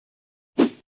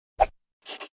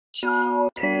CHOW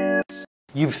tips.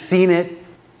 You've seen it,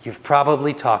 you've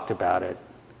probably talked about it.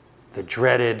 The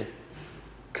dreaded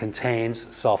contains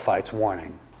sulfites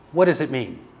warning. What does it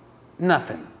mean?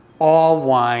 Nothing. All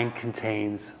wine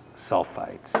contains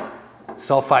sulfites.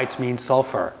 Sulfites mean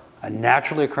sulfur, a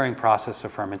naturally occurring process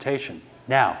of fermentation.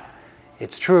 Now,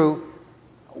 it's true,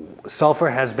 sulfur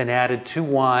has been added to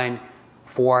wine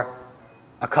for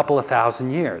a couple of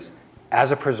thousand years as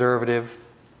a preservative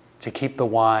to keep the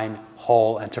wine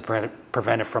whole and to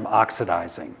prevent it from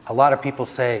oxidizing. A lot of people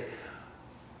say,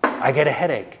 I get a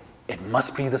headache. It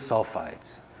must be the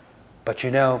sulfites. But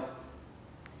you know,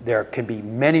 there can be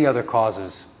many other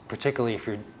causes, particularly if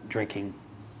you're drinking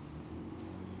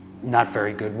not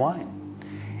very good wine.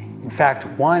 In fact,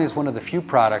 wine is one of the few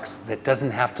products that doesn't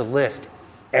have to list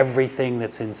everything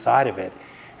that's inside of it.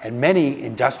 And many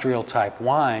industrial type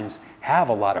wines have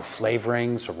a lot of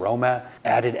flavorings, aroma,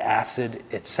 added acid,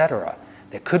 etc.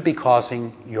 that could be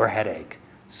causing your headache.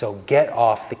 So get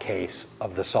off the case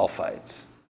of the sulfites.